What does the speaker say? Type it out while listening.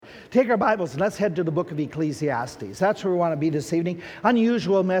Take our Bibles and let's head to the book of Ecclesiastes. That's where we want to be this evening.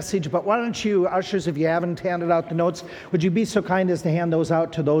 Unusual message, but why don't you, ushers, if you haven't handed out the notes, would you be so kind as to hand those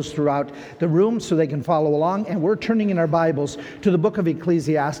out to those throughout the room so they can follow along? And we're turning in our Bibles to the book of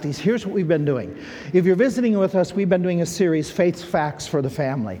Ecclesiastes. Here's what we've been doing. If you're visiting with us, we've been doing a series, Faith's Facts for the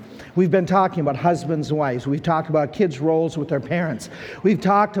Family. We've been talking about husbands and wives. We've talked about kids' roles with their parents. We've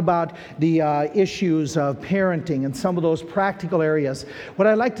talked about the issues of parenting and some of those practical areas. What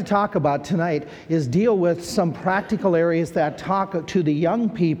I'd like to talk about tonight is deal with some practical areas that talk to the young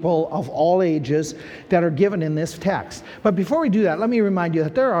people of all ages that are given in this text. But before we do that, let me remind you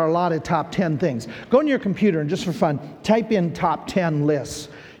that there are a lot of top 10 things. Go on your computer and just for fun, type in top 10 lists.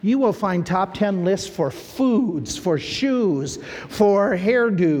 You will find top 10 lists for foods, for shoes, for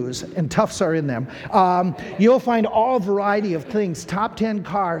hairdos, and Tufts are in them. You'll find all variety of things, top 10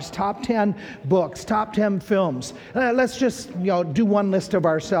 cars, top 10 books, top 10 films. Let's just do one list of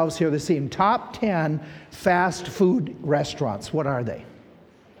ourselves here this evening. Top 10 fast food restaurants. What are they?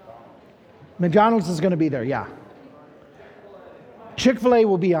 McDonald's is going to be there, yeah. Chick-fil-A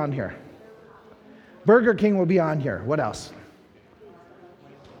will be on here. Burger King will be on here. What else?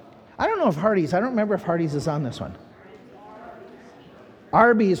 I don't know if Hardee's, I don't remember if Hardee's is on this one.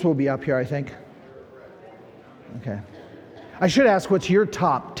 Arby's will be up here, I think. Okay. I should ask, what's your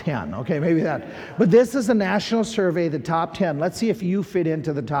top 10? Okay, maybe that. But this is a national survey, the top 10. Let's see if you fit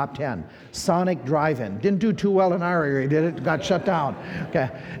into the top 10. Sonic Drive-In. Didn't do too well in our area, did it? Got shut down. Okay.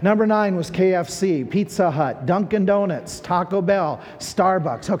 Number 9 was KFC, Pizza Hut, Dunkin' Donuts, Taco Bell,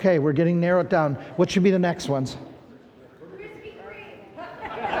 Starbucks. Okay, we're getting narrowed down. What should be the next ones?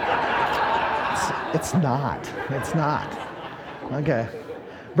 It's not. It's not. Okay.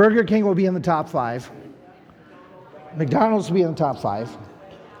 Burger King will be in the top 5. McDonald's will be in the top 5.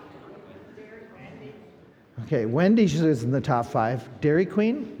 Okay, Wendy's is in the top 5. Dairy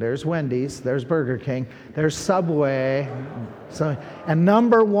Queen, there's Wendy's, there's Burger King, there's Subway. And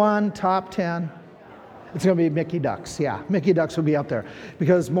number 1, top 10, it's going to be Mickey Ducks. Yeah, Mickey Ducks will be up there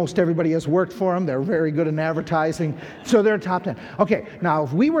because most everybody has worked for them. They're very good in advertising. So they're top 10. Okay, now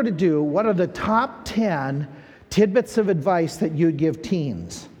if we were to do what are the top 10 tidbits of advice that you'd give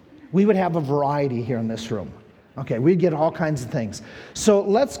teens, we would have a variety here in this room. Okay, we'd get all kinds of things. So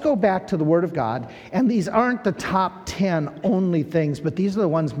let's go back to the Word of God. And these aren't the top 10 only things, but these are the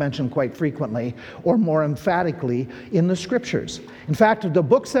ones mentioned quite frequently or more emphatically in the Scriptures. In fact, the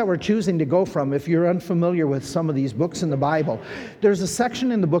books that we're choosing to go from, if you're unfamiliar with some of these books in the Bible, there's a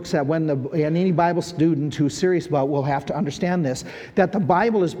section in the books that and any Bible student who's serious about will have to understand this, that the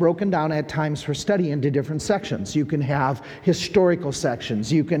Bible is broken down at times for study into different sections. You can have historical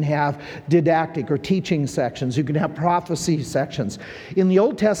sections. You can have didactic or teaching sections. You can have prophecy sections. In the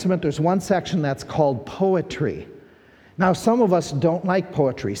Old Testament, there's one section that's called poetry. Now, some of us don't like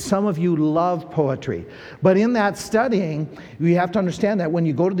poetry. Some of you love poetry. But in that studying, you have to understand that when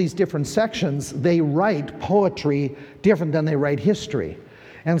you go to these different sections, they write poetry different than they write history.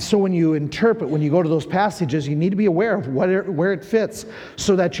 And so when you interpret, when you go to those passages, you need to be aware of where it fits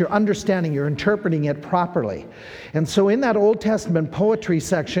so that you're understanding, you're interpreting it properly. And so in that Old Testament poetry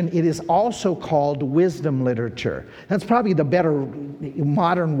section, it is also called wisdom literature. That's probably the better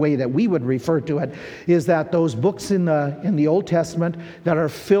modern way that we would refer to it, is that those books in the Old Testament that are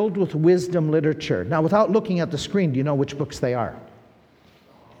filled with wisdom literature. Now, without looking at the screen, do you know which books they are?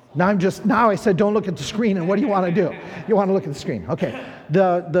 Now I said don't look at the screen, and what do you want to do? You want to look at the screen. Okay.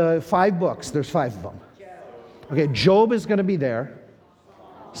 The 5 books, there's 5 of them. Okay, Job is going to be there.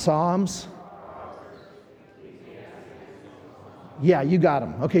 Psalms. Yeah, you got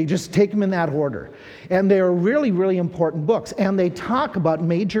them. Okay, just take them in that order. And they're really, really important books. And they talk about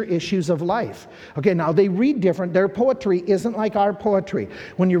major issues of life. Okay, now they read different. Their poetry isn't like our poetry.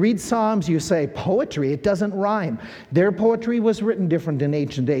 When you read Psalms, you say, poetry, it doesn't rhyme. Their poetry was written different in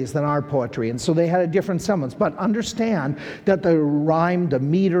ancient days than our poetry. And so they had a different semblance. But understand that the rhyme, the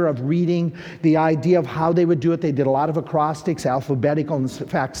meter of reading, the idea of how they would do it, they did a lot of acrostics, alphabetical. In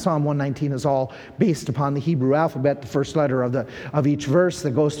fact, Psalm 119 is all based upon the Hebrew alphabet, the first letter of each verse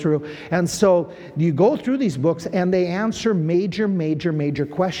that goes through. And so you go through these books and they answer major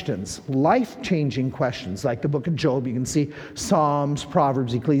questions, life-changing questions, like the book of Job. You can see Psalms,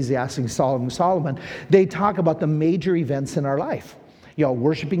 Proverbs, Ecclesiastes, Solomon. They talk about the major events in our life.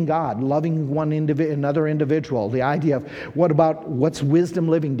 Worshiping God, loving another individual, the idea of what's wisdom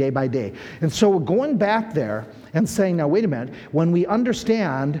living day by day. And so we're going back there and saying, now wait a minute, when we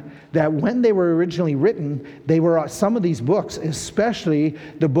understand that when they were originally written, they were some of these books, especially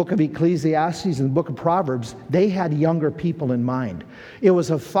the book of Ecclesiastes and the book of Proverbs, they had younger people in mind. It was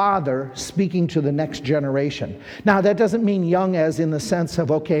a father speaking to the next generation. Now that doesn't mean young as in the sense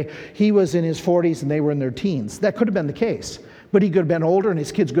of, okay, he was in his 40s and they were in their teens. That could have been the case. But he could have been older and his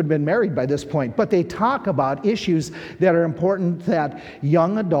kids could have been married by this point. But they talk about issues that are important that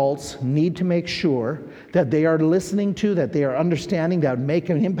young adults need to make sure that they are listening to, that they are understanding, that would make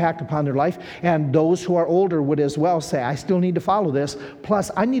an impact upon their life. And those who are older would as well say, I still need to follow this.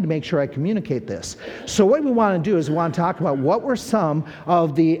 Plus, I need to make sure I communicate this. So what we want to do is we want to talk about what were some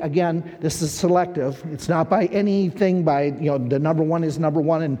of the, again, this is selective. It's not by anything by, the number one is number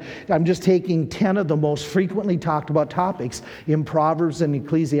one. And I'm just taking 10 of the most frequently talked about topics in Proverbs and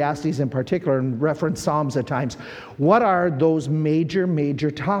Ecclesiastes in particular, and reference Psalms at times. What are those major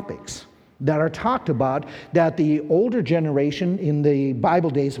topics that are talked about that the older generation in the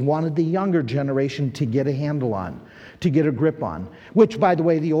Bible days wanted the younger generation to get a handle on, to get a grip on, which, by the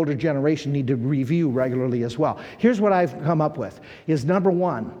way, the older generation need to review regularly as well. Here's what I've come up with, is number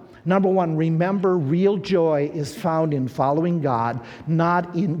one, remember real joy is found in following God,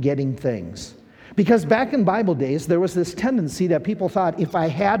 not in getting things. Because back in Bible days, there was this tendency that people thought, if I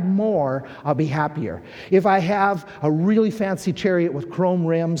had more, I'll be happier. If I have a really fancy chariot with chrome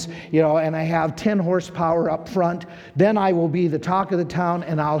rims, and I have 10 horsepower up front, then I will be the talk of the town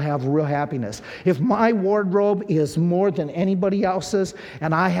and I'll have real happiness. If my wardrobe is more than anybody else's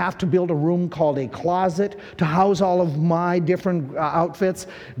and I have to build a room called a closet to house all of my different outfits,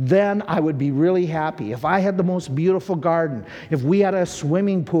 then I would be really happy. If I had the most beautiful garden, if we had a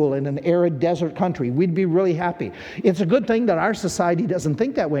swimming pool in an arid desert country, we'd be really happy. It's a good thing that our society doesn't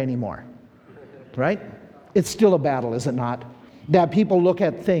think that way anymore, right? It's still a battle, is it not? That people look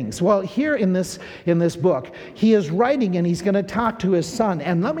at things. Well, here in this book, he is writing and he's going to talk to his son.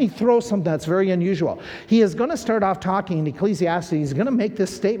 And let me throw something that's very unusual. He is going to start off talking in Ecclesiastes. He's going to make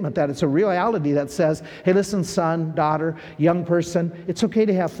this statement that it's a reality that says, hey, listen, son, daughter, young person, it's okay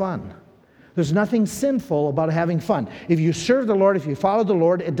to have fun. There's nothing sinful about having fun. If you serve the Lord, if you follow the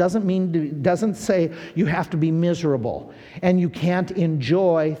Lord, it doesn't say you have to be miserable and you can't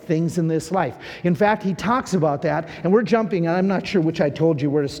enjoy things in this life. In fact, he talks about that, and we're jumping, and I'm not sure which I told you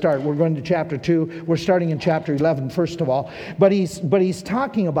where to start. We're going to chapter 2. We're starting in chapter 11, first of all. But he's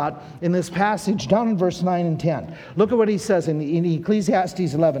talking about, in this passage, down in verse 9 and 10. Look at what he says in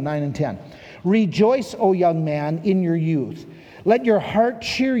Ecclesiastes 11, 9 and 10. Rejoice, O young man, in your youth. Let your heart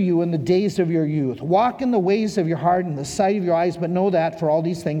cheer you in the days of your youth. Walk in the ways of your heart and the sight of your eyes, but know that for all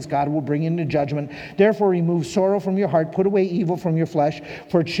these things God will bring into judgment. Therefore remove sorrow from your heart, put away evil from your flesh,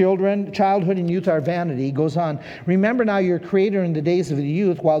 for childhood and youth are vanity. He goes on, remember now your Creator in the days of the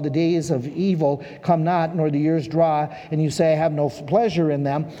youth, while the days of evil come not, nor the years draw, and you say, I have no pleasure in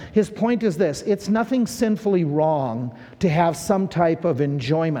them. His point is this, it's nothing sinfully wrong to have some type of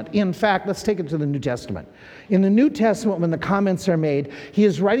enjoyment. In fact, let's take it to the New Testament. In the New Testament, when the comments are made, he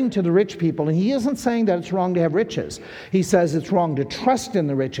is writing to the rich people, and he isn't saying that it's wrong to have riches. He says it's wrong to trust in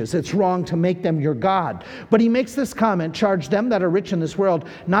the riches. It's wrong to make them your God. But he makes this comment, charge them that are rich in this world,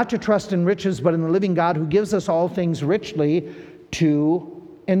 not to trust in riches, but in the living God who gives us all things richly to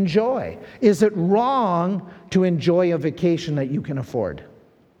enjoy. Is it wrong to enjoy a vacation that you can afford?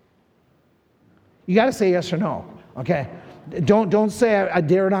 You got to say yes or no, okay? Don't say, I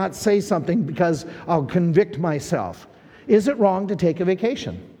dare not say something because I'll convict myself. Is it wrong to take a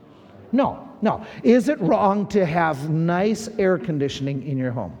vacation? No. Is it wrong to have nice air conditioning in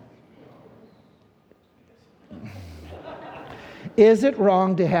your home? Is it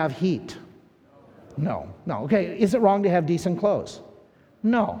wrong to have heat? No. Okay, is it wrong to have decent clothes?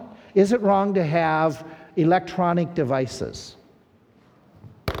 No. Is it wrong to have electronic devices?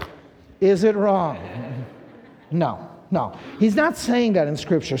 Is it wrong? No. He's not saying that in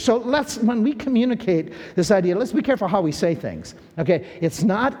Scripture. So when we communicate this idea, let's be careful how we say things. Okay, it's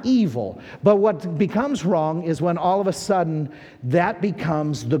not evil, but what becomes wrong is when all of a sudden that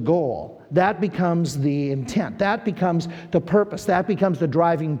becomes the goal. That becomes the intent. That becomes the purpose. That becomes the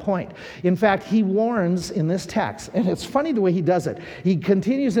driving point. In fact, he warns in this text, and it's funny the way he does it. He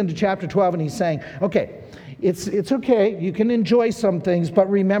continues into chapter 12 and he's saying, okay, It's okay. You can enjoy some things, but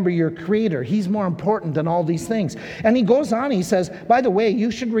remember your Creator. He's more important than all these things. And he goes on, he says, by the way,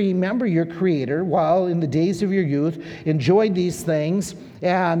 you should remember your Creator while in the days of your youth, enjoy these things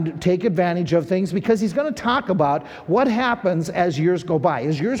and take advantage of things, because he's going to talk about what happens as years go by.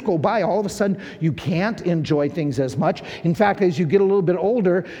 As years go by, all of a sudden, you can't enjoy things as much. In fact, as you get a little bit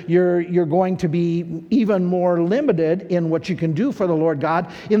older, you're going to be even more limited in what you can do for the Lord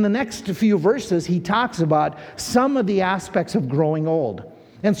God. In the next few verses, he talks about some of the aspects of growing old.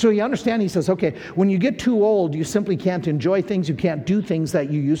 And so you understand, he says, okay, when you get too old, you simply can't enjoy things, you can't do things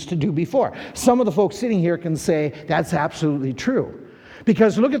that you used to do before. Some of the folks sitting here can say, that's absolutely true.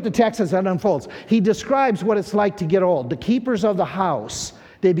 Because look at the text as that unfolds. He describes what it's like to get old. The keepers of the house,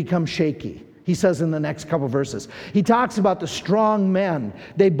 they become shaky. He says in the next couple verses. He talks about the strong men.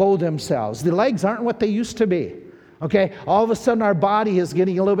 They bow themselves. The legs aren't what they used to be. Okay? All of a sudden our body is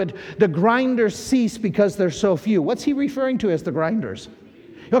getting a little bit... The grinders cease because there's so few. What's he referring to as the grinders?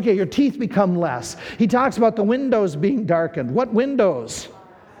 Okay, your teeth become less. He talks about the windows being darkened. What windows?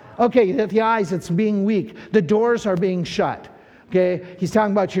 Okay, the eyes, it's being weak. The doors are being shut. Okay, he's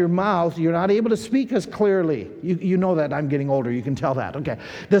talking about your mouth. You're not able to speak as clearly. You know that I'm getting older. You can tell that. Okay,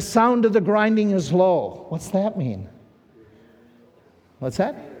 the sound of the grinding is low. What's that mean? What's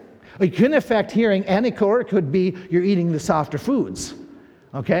that? It can affect hearing, and it could be you're eating the softer foods.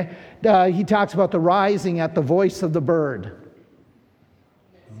 Okay, he talks about the rising at the voice of the bird.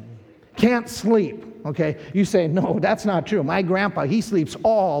 Can't sleep. Okay, you say, no, that's not true. My grandpa, he sleeps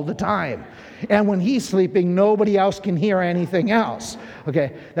all the time. And when he's sleeping, nobody else can hear anything else.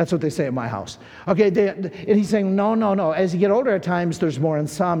 Okay, that's what they say at my house. Okay, and he's saying, no. As you get older at times, there's more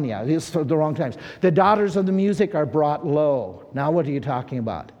insomnia. It's the wrong times. The daughters of the music are brought low. Now what are you talking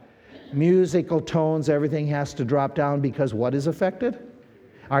about? Musical tones, everything has to drop down because what is affected?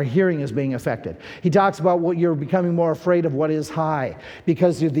 Our hearing is being affected. He talks about what you're becoming more afraid of what is high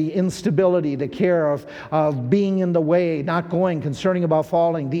because of the instability, the care of being in the way, not going, concerning about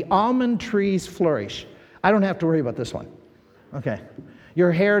falling. The almond trees flourish. I don't have to worry about this one. Okay.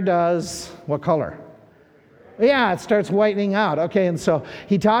 Your hair does what color? Yeah, it starts whitening out. Okay, and so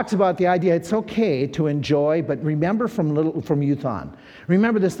he talks about the idea it's okay to enjoy, but remember from youth on.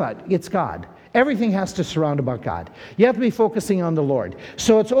 Remember this thought, it's God. Everything has to surround about God. You have to be focusing on the Lord.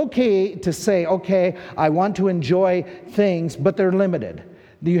 So it's okay to say, okay, I want to enjoy things, but they're limited.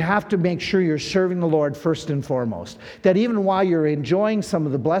 You have to make sure you're serving the Lord first and foremost. That even while you're enjoying some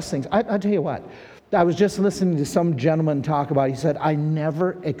of the blessings, I'll tell you what, I was just listening to some gentleman talk about, he said, I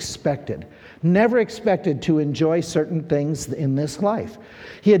never expected to enjoy certain things in this life.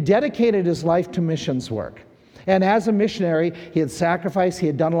 He had dedicated his life to missions work. And as a missionary, he had sacrificed, he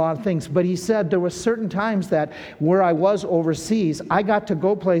had done a lot of things. But he said there were certain times that where I was overseas, I got to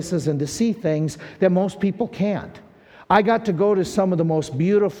go places and to see things that most people can't. I got to go to some of the most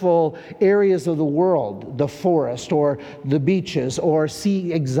beautiful areas of the world, the forest or the beaches, or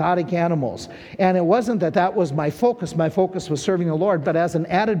see exotic animals. And it wasn't that was my focus. My focus was serving the Lord. But as an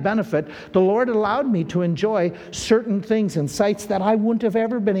added benefit, the Lord allowed me to enjoy certain things and sights that I wouldn't have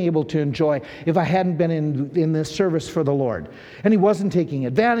ever been able to enjoy if I hadn't been in this service for the Lord. And he wasn't taking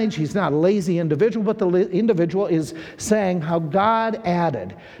advantage. He's not a lazy individual, but the individual is saying how God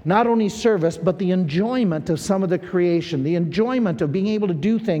added not only service, but the enjoyment of some of the creation. The enjoyment of being able to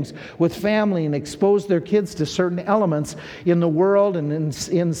do things with family and expose their kids to certain elements in the world and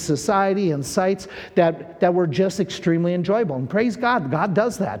in society and sites that were just extremely enjoyable. And praise God, God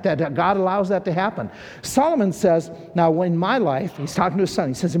does that God allows that to happen. Solomon says, now in my life, he's talking to his son,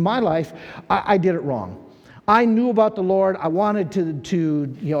 he says, in my life, I did it wrong. I knew about the Lord. I wanted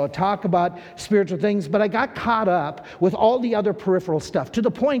to talk about spiritual things, but I got caught up with all the other peripheral stuff to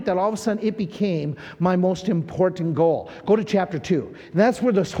the point that all of a sudden it became my most important goal. Go to chapter 2. And that's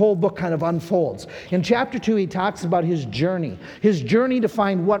where this whole book kind of unfolds. In chapter 2, he talks about his journey to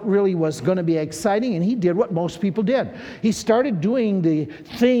find what really was going to be exciting, and he did what most people did. He started doing the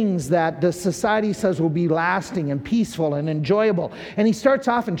things that the society says will be lasting and peaceful and enjoyable. And he starts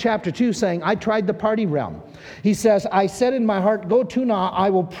off in chapter 2 saying, I tried the party realm. He says, I said in my heart, go to now, I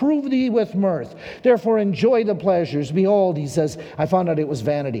will prove thee with mirth. Therefore enjoy the pleasures. Behold, he says, I found out it was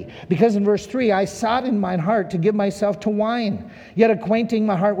vanity. Because in verse 3, I sought in mine heart to give myself to wine. Yet acquainting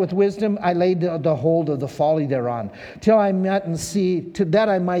my heart with wisdom, I laid the hold of the folly thereon, till I met and see, to that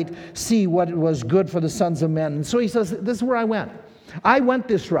I might see what was good for the sons of men. And so he says, this is where I went. I went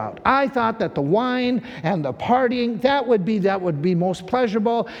this route. I thought that the wine and the partying, that would be most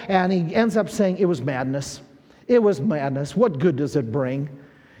pleasurable. And he ends up saying it was madness. It was madness. What good does it bring?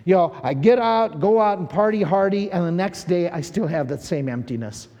 I go out and party hardy, and the next day I still have that same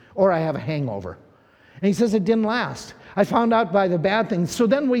emptiness, or I have a hangover. And he says it didn't last. I found out by the bad things. So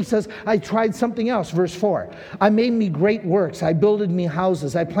then he says, I tried something else. Verse 4. I made me great works. I builded me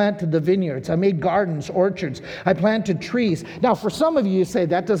houses. I planted the vineyards. I made gardens, orchards. I planted trees. Now, for some of you, you say,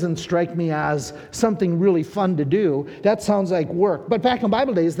 that doesn't strike me as something really fun to do. That sounds like work. But back in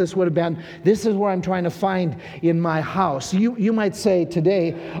Bible days, this would have been, this is where I'm trying to find in my house. You might say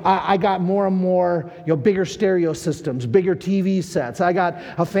today, I got more and more, bigger stereo systems, bigger TV sets. I got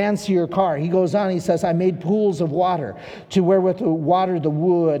a fancier car. He goes on, he says, I made pools of water to wherewith to water the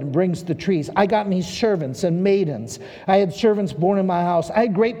wood and brings the trees. I got me servants and maidens. I had servants born in my house. I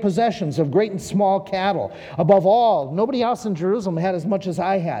had great possessions of great and small cattle. Above all, nobody else in Jerusalem had as much as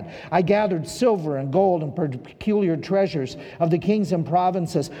I had. I gathered silver and gold and peculiar treasures of the kings and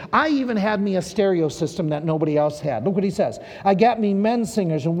provinces. I even had me a stereo system that nobody else had. Look what he says. I got me men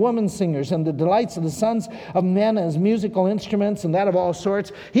singers and women singers and the delights of the sons of men as musical instruments and that of all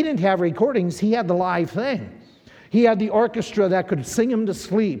sorts. He didn't have recordings. He had the live thing. He had the orchestra that could sing him to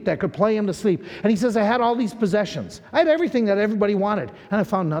sleep, that could play him to sleep. And he says, I had all these possessions. I had everything that everybody wanted, and I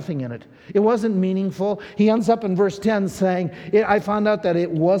found nothing in it. It wasn't meaningful. He ends up in verse 10 saying, I found out that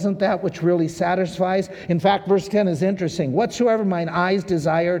it wasn't that which really satisfies. In fact, verse 10 is interesting. Whatsoever mine eyes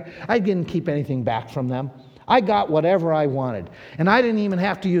desired, I didn't keep anything back from them. I got whatever I wanted. And I didn't even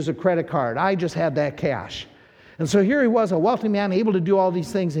have to use a credit card. I just had that cash. And so here he was, a wealthy man, able to do all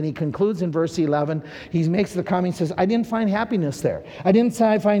these things, and he concludes in verse 11. He makes the comment, he says, I didn't find happiness there. I didn't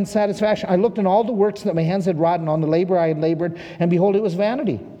find satisfaction. I looked in all the works that my hands had wrought, and on the labor I had labored, and behold, it was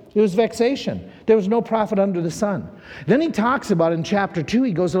vanity. It was vexation. There was no profit under the sun. Then he talks about in chapter 2,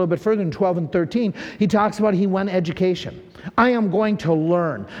 he goes a little bit further in 12 and 13, he talks about he went education. I am going to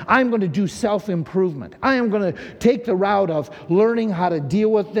learn. I'm going to do self-improvement. I am going to take the route of learning how to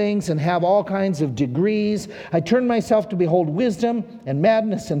deal with things and have all kinds of degrees. I turned myself to behold wisdom and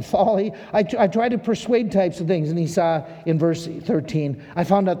madness and folly. I tried to persuade types of things. And he saw in verse 13, I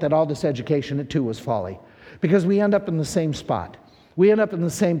found out that all this education, it too was folly. Because we end up in the same spot. We end up in the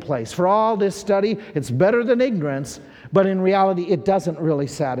same place. For all this study, it's better than ignorance, but in reality, it doesn't really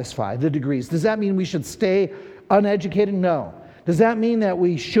satisfy the degrees. Does that mean we should stay uneducated? No. Does that mean that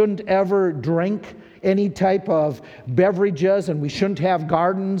we shouldn't ever drink any type of beverages and we shouldn't have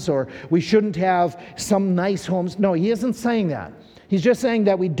gardens or we shouldn't have some nice homes? No, he isn't saying that. He's just saying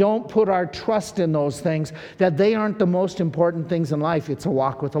that we don't put our trust in those things, that they aren't the most important things in life. It's a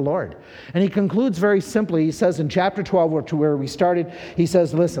walk with the Lord. And he concludes very simply. He says in chapter 12, where we started, he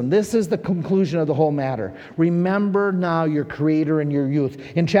says, listen, this is the conclusion of the whole matter. Remember now your Creator in your youth.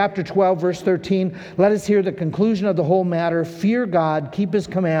 In chapter 12, verse 13, let us hear the conclusion of the whole matter. Fear God, keep his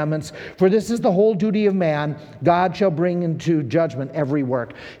commandments, for this is the whole duty of man. God shall bring into judgment every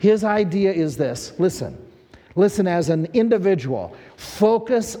work. His idea is this. Listen, as an individual,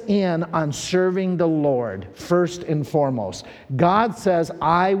 focus in on serving the Lord first and foremost. God says,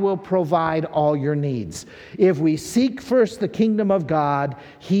 I will provide all your needs. If we seek first the kingdom of God,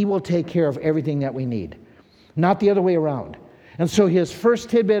 he will take care of everything that we need, not the other way around. And so his first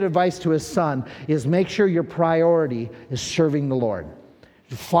tidbit advice to his son is make sure your priority is serving the Lord.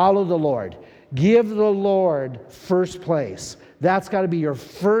 Follow the Lord. Give the Lord first place. That's got to be your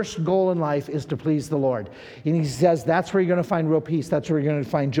first goal in life, is to please the Lord. And he says that's where you're going to find real peace. That's where you're going to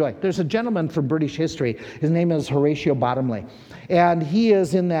find joy. There's a gentleman from British history. His name is Horatio Bottomley. And he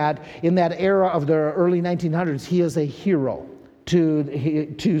is in that era of the early 1900s. He is a hero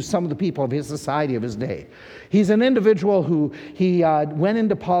to some of the people of his society of his day. He's an individual who went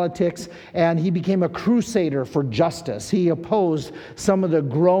into politics and he became a crusader for justice. He opposed some of the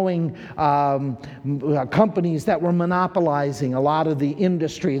growing companies that were monopolizing a lot of the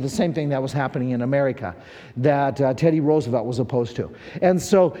industry, the same thing that was happening in America that Teddy Roosevelt was opposed to. And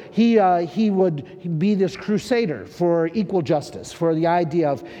so he would be this crusader for equal justice, for the idea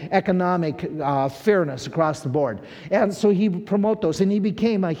of economic fairness across the board. And so he promote those, and he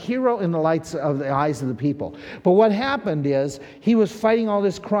became a hero in the eyes of the people. But what happened is he was fighting all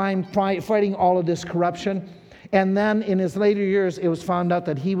this crime, fighting all of this corruption, and then in his later years it was found out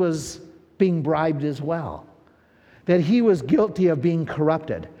that he was being bribed as well, that he was guilty of being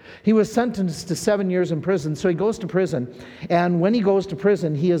corrupted. He was sentenced to 7 years in prison, so he goes to prison, and when he goes to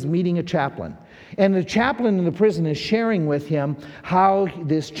prison, he is meeting a chaplain. And the chaplain in the prison is sharing with him how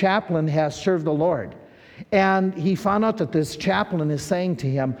this chaplain has served the Lord. And he found out that this chaplain is saying to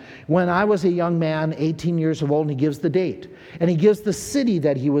him, when I was a young man, 18 years old, and he gives the date. And he gives the city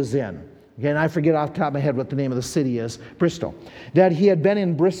that he was in. Again, I forget off the top of my head what the name of the city is, Bristol. That he had been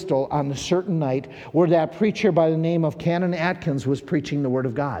in Bristol on a certain night where that preacher by the name of Canon Atkins was preaching the Word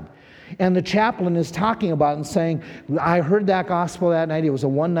of God. And the chaplain is talking about and saying, I heard that gospel that night. It was a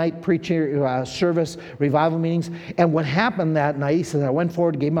one-night preacher service, revival meetings. And what happened that night, he says, I went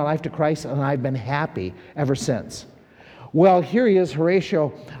forward, gave my life to Christ, and I've been happy ever since. Well, here he is,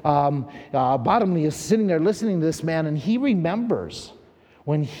 Horatio Bottomley is sitting there listening to this man, and he remembers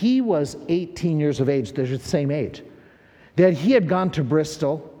when he was 18 years of age, they're the same age, that he had gone to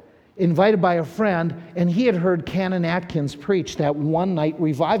Bristol, invited by a friend, and he had heard Canon Atkins preach that one-night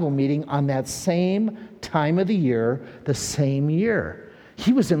revival meeting on that same time of the year, the same year.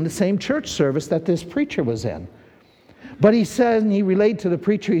 He was in the same church service that this preacher was in. But he said, and he relayed to the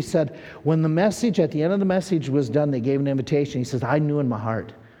preacher, he said, when the message, at the end of the message was done, they gave an invitation. He says, I knew in my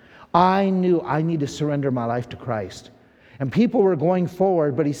heart, I knew I need to surrender my life to Christ. And people were going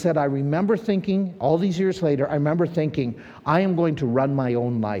forward, but he said, I remember thinking, all these years later, I remember thinking, I am going to run my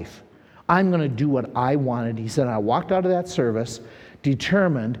own life. I'm going to do what I wanted. He said, I walked out of that service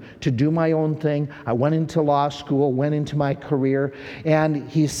determined to do my own thing. I went into law school, went into my career, and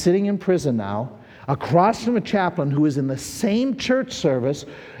he's sitting in prison now, across from a chaplain who was in the same church service,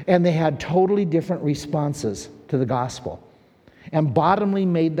 and they had totally different responses to the gospel. And Bottomley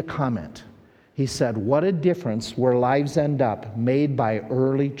made the comment. He said, what a difference where lives end up made by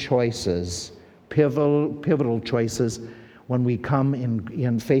early choices, pivotal choices, when we come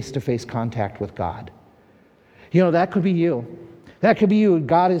in face-to-face contact with God. You know, that could be you. That could be you.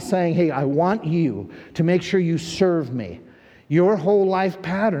 God is saying, hey, I want you to make sure you serve me. Your whole life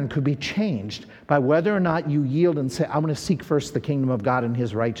pattern could be changed by whether or not you yield and say, I'm going to seek first the kingdom of God and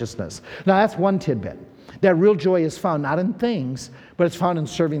his righteousness. Now, that's one tidbit. That real joy is found not in things, but it's found in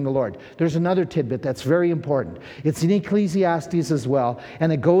serving the Lord. There's another tidbit that's very important. It's in Ecclesiastes as well,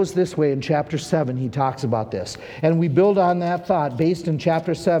 and it goes this way in chapter 7. He talks about this. And we build on that thought based in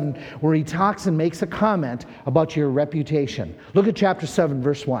chapter 7, where he talks and makes a comment about your reputation. Look at chapter 7,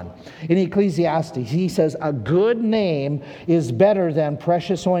 verse 1. In Ecclesiastes, he says, a good name is better than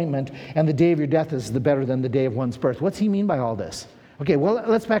precious ointment, and the day of your death is better than the day of one's birth. What's he mean by all this? Okay, well,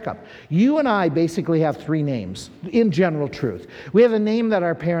 let's back up. You and I basically have three names in general truth. We have a name that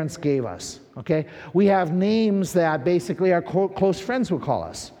our parents gave us, okay? We have names that basically our close friends will call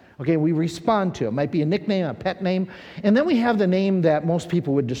us, okay? We respond to. It might be a nickname, a pet name. And then we have the name that most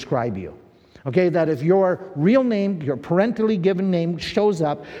people would describe you, okay? That if your real name, your parentally given name shows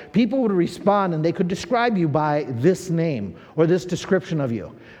up, people would respond and they could describe you by this name or this description of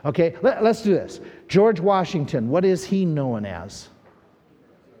you, okay? Let's do this. George Washington, what is he known as?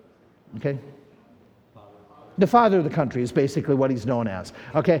 Okay? The father of the country is basically what he's known as.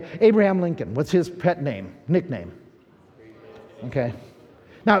 Okay? Abraham Lincoln, what's his pet name, nickname? Okay?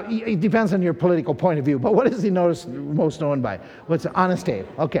 Now, it depends on your political point of view, but what is he most known by? What's Honest Abe?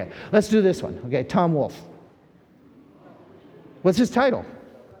 Okay, let's do this one. Okay, Tom Wolfe. What's his title?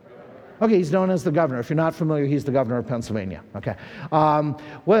 Okay, he's known as the governor. If you're not familiar, he's the governor of Pennsylvania. Okay.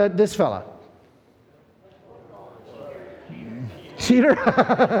 This fella? Cheater?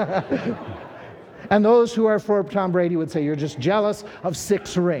 And those who are for Tom Brady would say, you're just jealous of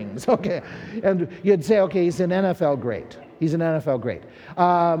 6 rings. Okay. And you'd say, okay, he's an NFL great. He's an NFL great.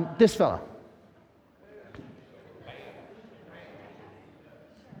 This fella.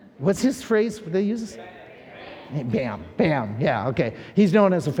 What's his phrase they use? Bam, bam. Yeah, okay. He's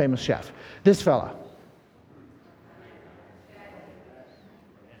known as a famous chef. This fella.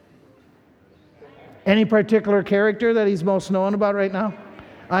 Any particular character that he's most known about right now?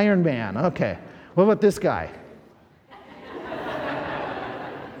 Iron Man, okay. What about this guy?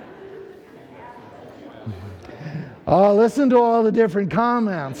 Oh, listen to all the different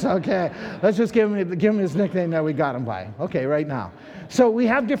comments. Okay, let's just give him his nickname that we got him by. Okay, right now. So we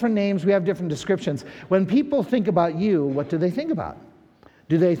have different names, we have different descriptions. When people think about you, what do they think about?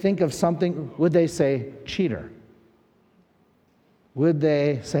 Do they think of something, would they say cheater? Would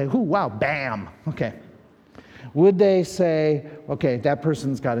they say, ooh, wow, bam, okay. Would they say, okay, that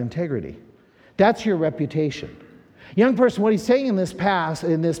person's got integrity? That's your reputation. Young person, what he's saying in this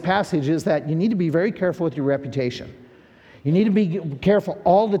passage is that you need to be very careful with your reputation. You need to be careful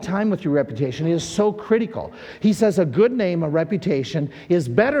all the time with your reputation. It is so critical. He says a good name, a reputation, is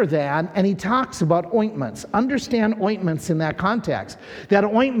better than, and he talks about ointments. Understand ointments in that context. That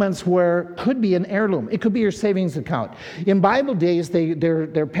ointments could be an heirloom. It could be your savings account. In Bible days,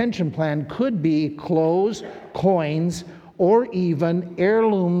 their pension plan could be clothes, coins, or even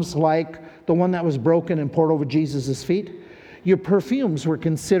heirlooms like the one that was broken and poured over Jesus' feet. Your perfumes were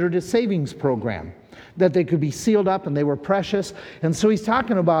considered a savings program, that they could be sealed up and they were precious. And so he's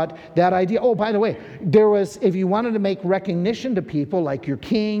talking about that idea. Oh, by the way, if you wanted to make recognition to people like your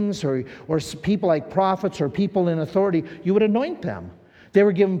kings or people like prophets or people in authority, you would anoint them. They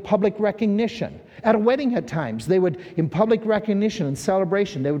were given public recognition. At a wedding at times, they would, in public recognition and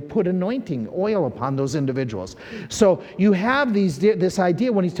celebration, they would put anointing oil upon those individuals. So you have this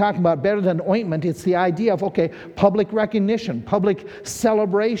idea when he's talking about better than ointment, it's the idea of, okay, public recognition, public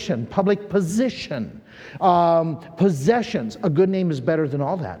celebration, public position, possessions. A good name is better than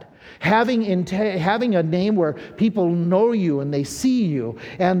all that. Having a name where people know you and they see you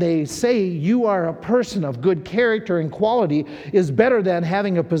and they say you are a person of good character and quality is better than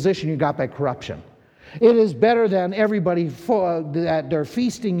having a position you got by corruption. It is better than everybody that they're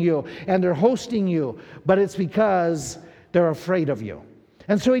feasting you and they're hosting you, but it's because they're afraid of you.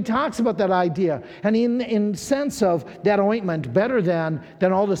 And so he talks about that idea. And in sense of that ointment, better than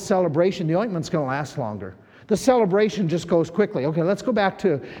all the celebration, the ointment's going to last longer. The celebration just goes quickly. Okay, let's go back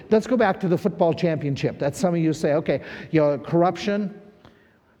to the football championship. That's some of you say, okay, corruption.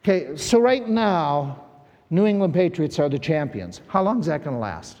 Okay, so right now, New England Patriots are the champions. How long is that going to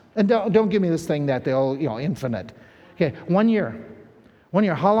last? And don't give me this thing that they'll, infinite. Okay, 1 year. 1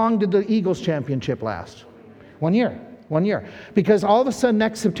 year. How long did the Eagles championship last? 1 year. 1 year. Because all of a sudden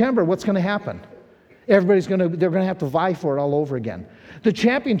next September, what's going to happen? They're going to have to vie for it all over again. The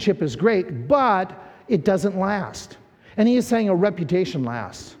championship is great, but it doesn't last. And he is saying a reputation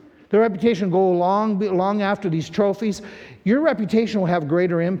lasts. The reputation will go long after these trophies. Your reputation will have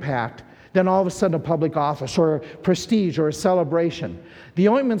greater impact than all of a sudden a public office or prestige or a celebration. The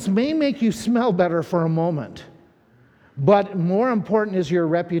ointments may make you smell better for a moment, but more important is your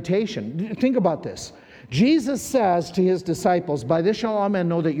reputation. Think about this. Jesus says to his disciples, "By this shall all men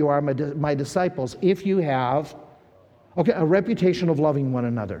know that you are my disciples, if you have a reputation of loving one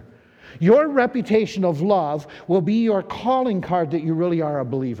another." Your reputation of love will be your calling card that you really are a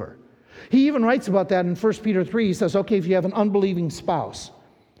believer. He even writes about that in 1 Peter 3. He says, okay, if you have an unbelieving spouse,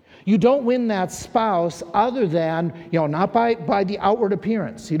 you don't win that spouse other than, not by the outward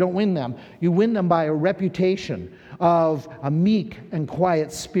appearance. You don't win them. You win them by a reputation of a meek and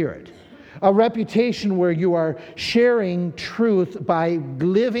quiet spirit. A reputation where you are sharing truth by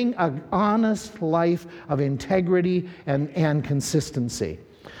living an honest life of integrity and consistency.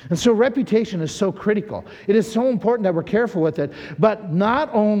 And so reputation is so critical. It is so important that we're careful with it. But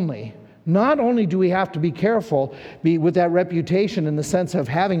not only do we have to be careful with that reputation in the sense of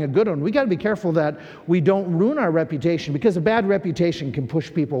having a good one, we got to be careful that we don't ruin our reputation, because a bad reputation can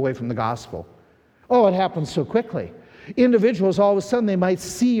push people away from the gospel. Oh, it happens so quickly. Individuals, all of a sudden, they might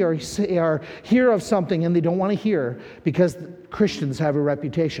see or hear of something and they don't want to hear because Christians have a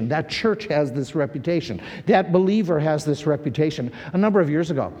reputation. That church has this reputation. That believer has this reputation. A number of years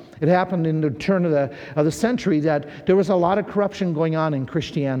ago, it happened in the turn of the century that there was a lot of corruption going on in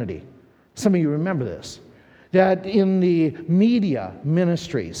Christianity. Some of you remember this. That in the media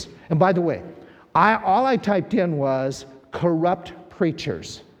ministries, and by the way, all I typed in was corrupt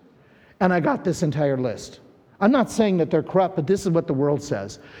preachers, and I got this entire list. I'm not saying that they're corrupt, but this is what the world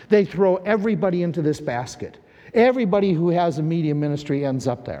says. They throw everybody into this basket. Everybody who has a media ministry ends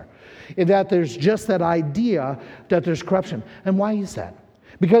up there. That there's just that idea that there's corruption. And why is that?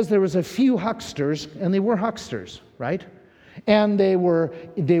 Because there was a few hucksters, and they were hucksters, right? And they were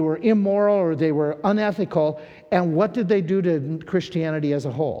immoral or they were unethical. And what did they do to Christianity as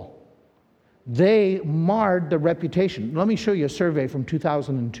a whole? They marred the reputation. Let me show you a survey from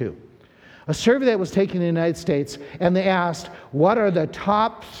 2002. A survey that was taken in the United States, and they asked, what are the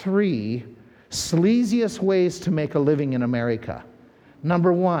top 3 sleaziest ways to make a living in America?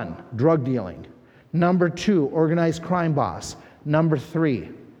 Number 1, drug dealing. Number 2, organized crime boss. Number 3,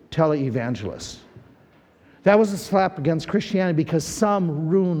 televangelists. That was a slap against Christianity because some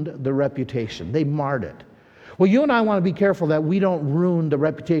ruined the reputation. They marred it. Well, you and I want to be careful that we don't ruin the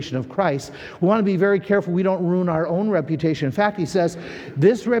reputation of Christ. We want to be very careful we don't ruin our own reputation. In fact, he says,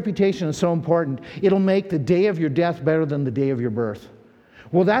 this reputation is so important, it'll make the day of your death better than the day of your birth.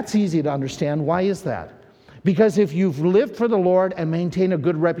 Well, that's easy to understand. Why is that? Because if you've lived for the Lord and maintain a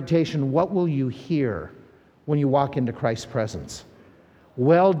good reputation, what will you hear when you walk into Christ's presence?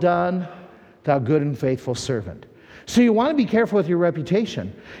 Well done, thou good and faithful servant. So you want to be careful with your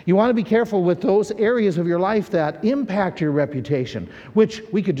reputation. You want to be careful with those areas of your life that impact your reputation, which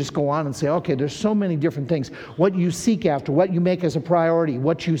we could just go on and say, okay, there's so many different things. What you seek after, what you make as a priority,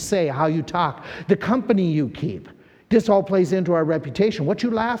 what you say, how you talk, the company you keep. This all plays into our reputation. What you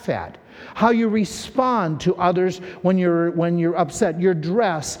laugh at, how you respond to others when you're upset, your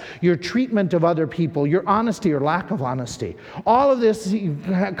dress, your treatment of other people, your honesty or lack of honesty. All of this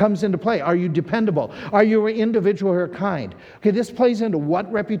comes into play. Are you dependable? Are you an individual or kind? Okay, this plays into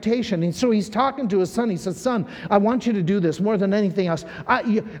what reputation? And so he's talking to his son. He says, son, I want you to do this more than anything else.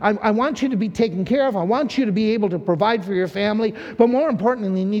 I want you to be taken care of. I want you to be able to provide for your family. But more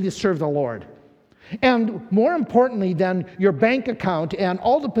importantly, you need to serve the Lord. And more importantly than your bank account and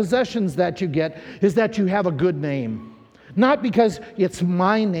all the possessions that you get is that you have a good name. Not because it's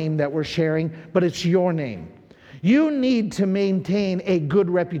my name that we're sharing, but it's your name. You need to maintain a good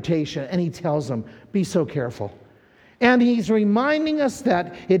reputation. And he tells them, be so careful. And he's reminding us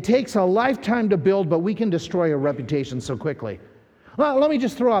that it takes a lifetime to build, but we can destroy a reputation so quickly. Well, let me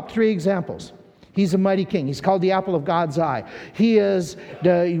just throw up 3 examples. He's a mighty king. He's called the apple of God's eye. He is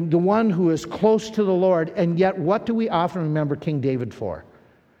the one who is close to the Lord. And yet, what do we often remember King David for?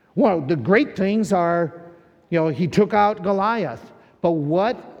 Well, the great things are, he took out Goliath. But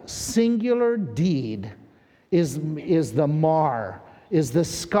what singular deed is the mar, is the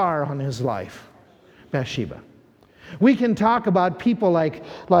scar on his life? Bathsheba. We can talk about people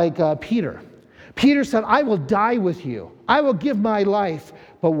like Peter. Peter said, I will die with you. I will give my life.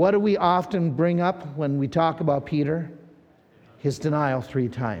 But what do we often bring up when we talk about Peter? His denial 3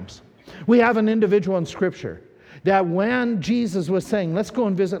 times. We have an individual in Scripture that when Jesus was saying, let's go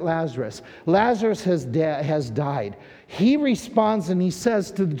and visit Lazarus, Lazarus has died. He responds and he says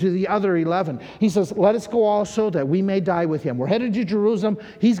to the other 11, he says, let us go also that we may die with him. We're headed to Jerusalem.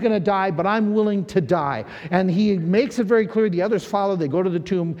 He's going to die, but I'm willing to die. And he makes it very clear. The others follow. They go to the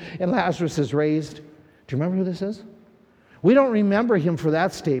tomb and Lazarus is raised. Do you remember who this is? We don't remember him for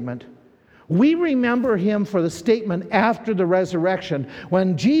that statement. We remember him for the statement after the resurrection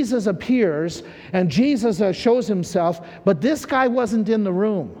when Jesus appears and Jesus shows himself, but this guy wasn't in the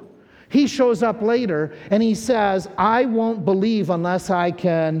room. He shows up later and he says, I won't believe unless I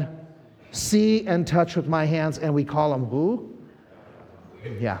can see and touch with my hands. And we call him who?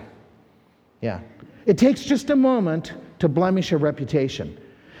 Yeah. It takes just a moment to blemish a reputation.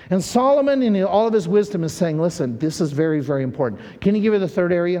 And Solomon, in all of his wisdom, is saying, listen, this is very, very important. Can you give me the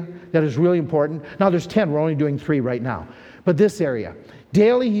 3rd area that is really important? Now, there's 10. We're only doing 3 right now. But this area.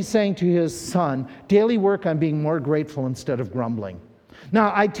 Daily, he's saying to his son, daily work on being more grateful instead of grumbling.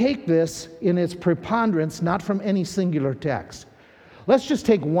 Now, I take this in its preponderance, not from any singular text. Let's just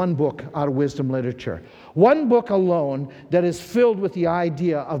take one book out of wisdom literature. One book alone that is filled with the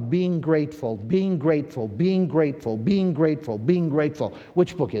idea of being grateful, being grateful, being grateful, being grateful, being grateful.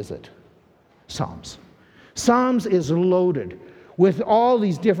 Which book is it? Psalms. Psalms is loaded with all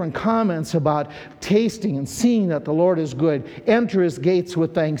these different comments about tasting and seeing that the Lord is good. Enter his gates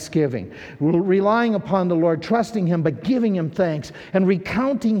with thanksgiving. Relying upon the Lord, trusting him, but giving him thanks and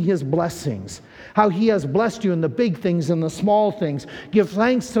recounting his blessings. How he has blessed you in the big things and the small things. Give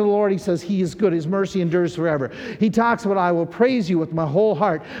thanks to the Lord. He says he is good. His mercy endures forever. He talks about, I will praise you with my whole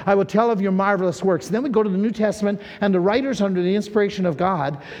heart. I will tell of your marvelous works. Then we go to the New Testament, and the writers under the inspiration of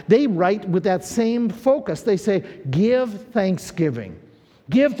God, they write with that same focus. They say, give thanksgiving.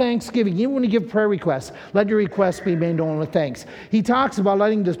 Give thanksgiving. Even when you give prayer requests, let your requests be made known with thanks. He talks about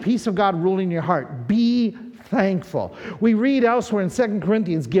letting the peace of God rule in your heart. Be thankful. We read elsewhere in 2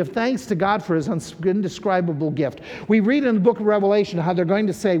 Corinthians, give thanks to God for his indescribable gift. We read in the book of Revelation how they're going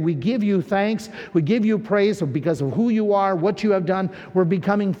to say, we give you thanks, we give you praise because of who you are, what you have done. We're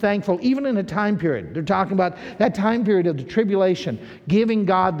becoming thankful, even in a time period. They're talking about that time period of the tribulation, giving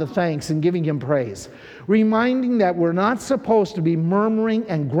God the thanks and giving him praise. Reminding that we're not supposed to be murmuring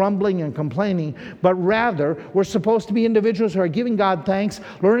and grumbling and complaining, but rather we're supposed to be individuals who are giving God thanks,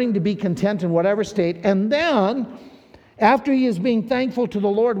 learning to be content in whatever state. And then, after he is being thankful to the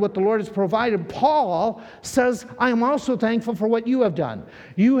Lord, what the Lord has provided, Paul says, I am also thankful for what you have done.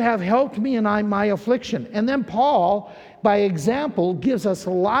 You have helped me in my affliction. And then Paul, by example, gives us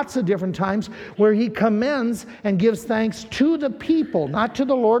lots of different times where he commends and gives thanks to the people, not to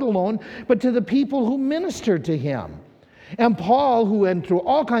the Lord alone, but to the people who ministered to him. And Paul, who went through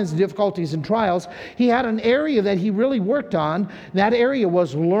all kinds of difficulties and trials, he had an area that he really worked on. That area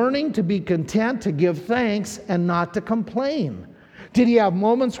was learning to be content, to give thanks, and not to complain. Did he have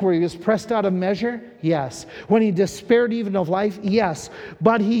moments where he was pressed out of measure? Yes. When he despaired even of life? Yes.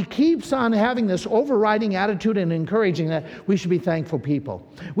 But he keeps on having this overriding attitude and encouraging that we should be thankful people.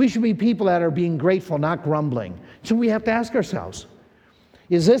 We should be people that are being grateful, not grumbling. So we have to ask ourselves,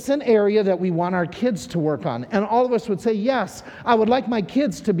 is this an area that we want our kids to work on? And all of us would say, yes, I would like my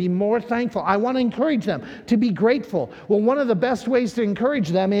kids to be more thankful. I want to encourage them to be grateful. Well, one of the best ways to encourage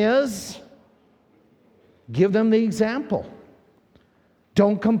them is Give them the example.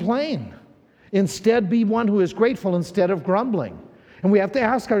 Don't complain. Instead, be one who is grateful instead of grumbling. And we have to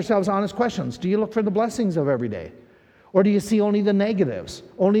ask ourselves honest questions. Do you look for the blessings of every day? Or do you see only the negatives,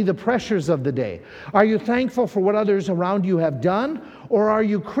 only the pressures of the day? Are you thankful for what others around you have done, or are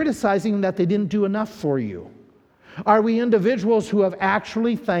you criticizing that they didn't do enough for you? Are we individuals who have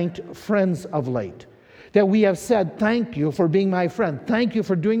actually thanked friends of late? That we have said, thank you for being my friend. Thank you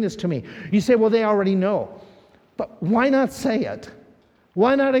for doing this to me. You say, well, they already know. But why not say it?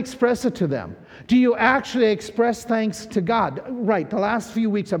 Why not express it to them? Do you actually express thanks to God? Right, the last few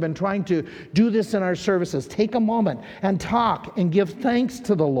weeks I've been trying to do this in our services. Take a moment and talk and give thanks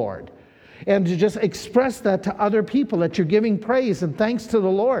to the Lord. And to just express that to other people, that you're giving praise and thanks to the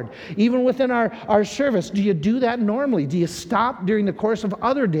Lord. Even within our service, do you do that normally? Do you stop during the course of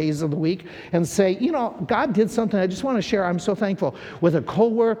other days of the week and say, you know, God did something I just want to share. I'm so thankful. With a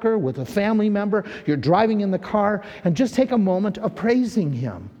coworker, with a family member, you're driving in the car, and just take a moment of praising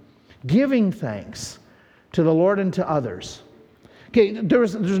Him, giving thanks to the Lord and to others. Okay,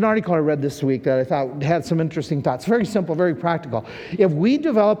 there's an article I read this week that I thought had some interesting thoughts. Very simple, very practical. If we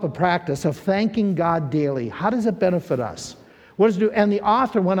develop a practice of thanking God daily, how does it benefit us? What does it do? And the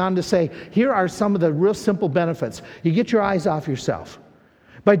author went on to say, here are some of the real simple benefits. You get your eyes off yourself.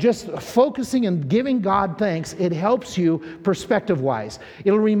 By just focusing and giving God thanks, it helps you perspective-wise.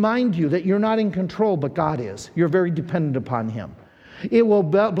 It'll remind you that you're not in control, but God is. You're very dependent upon Him. It will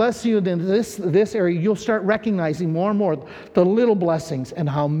bless you in this area. You'll start recognizing more and more the little blessings and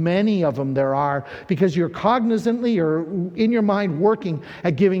how many of them there are because you're cognizantly or in your mind working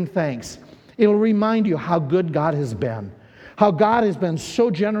at giving thanks. It'll remind you how good God has been. How God has been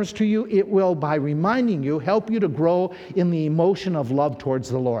so generous to you. It will, by reminding you, help you to grow in the emotion of love towards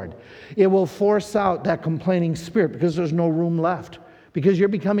the Lord. It will force out that complaining spirit because there's no room left. Because you're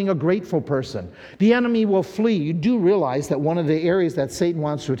becoming a grateful person. The enemy will flee. You do realize that one of the areas that Satan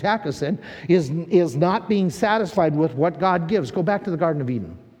wants to attack us in is not being satisfied with what God gives. Go back to the Garden of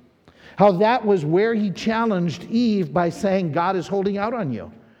Eden. How that was where he challenged Eve by saying, God is holding out on you.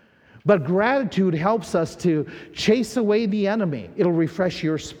 But gratitude helps us to chase away the enemy. It'll refresh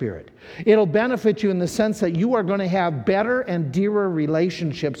your spirit. It'll benefit you in the sense that you are going to have better and dearer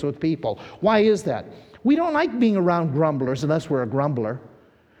relationships with people. Why is that? We don't like being around grumblers unless we're a grumbler,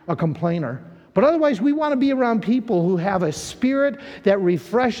 a complainer. But otherwise, we want to be around people who have a spirit that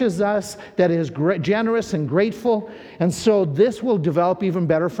refreshes us, that is generous and grateful. And so this will develop even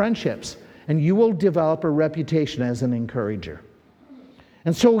better friendships. And you will develop a reputation as an encourager.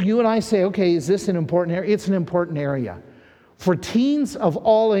 And so you and I say, okay, is this an important area? It's an important area. For teens of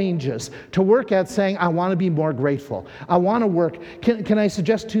all ages to work at saying, I want to be more grateful. I want to work. Can I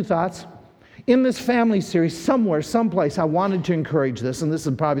suggest two thoughts? In this family series, somewhere, someplace, I wanted to encourage this, and this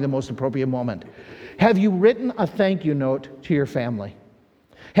is probably the most appropriate moment. Have you written a thank you note to your family?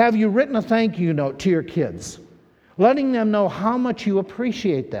 Have you written a thank you note to your kids? Letting them know how much you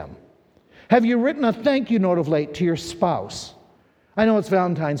appreciate them. Have you written a thank you note of late to your spouse? I know it's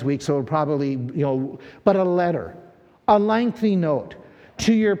Valentine's week, so probably, but a letter, a lengthy note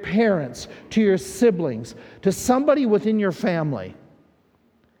to your parents, to your siblings, to somebody within your family.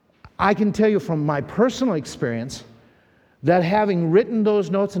 I can tell you from my personal experience that having written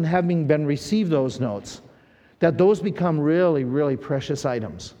those notes and having been received those notes, that those become really, really precious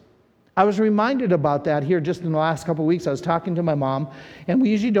items. I was reminded about that here just in the last couple of weeks. I was talking to my mom, and we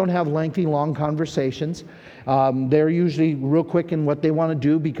usually don't have lengthy, long conversations. They're usually real quick in what they want to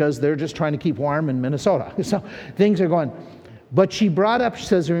do because they're just trying to keep warm in Minnesota. So things are going. But she brought up, she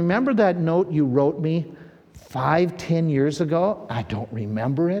says, remember that note you wrote me 5-10 years ago? I don't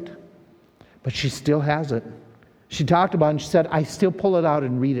remember it. But she still has it. She talked about it and she said, I still pull it out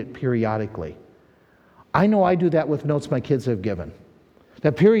and read it periodically. I know I do that with notes my kids have given.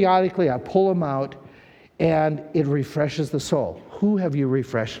 That periodically I pull them out and it refreshes the soul. Who have you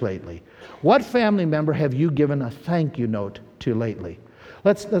refreshed lately? What family member have you given a thank you note to lately?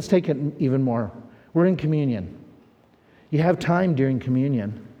 Let's take it even more. We're in communion. You have time during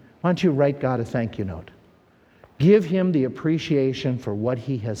communion. Why don't you write God a thank you note? Give Him the appreciation for what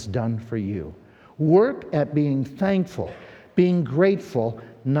He has done for you. Work at being thankful, being grateful,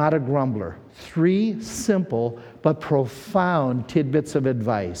 not a grumbler. 3 simple but profound tidbits of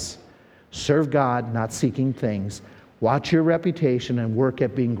advice. Serve God, not seeking things. Watch your reputation and work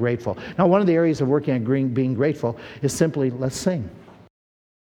at being grateful. Now, one of the areas of working at being grateful is simply, let's sing.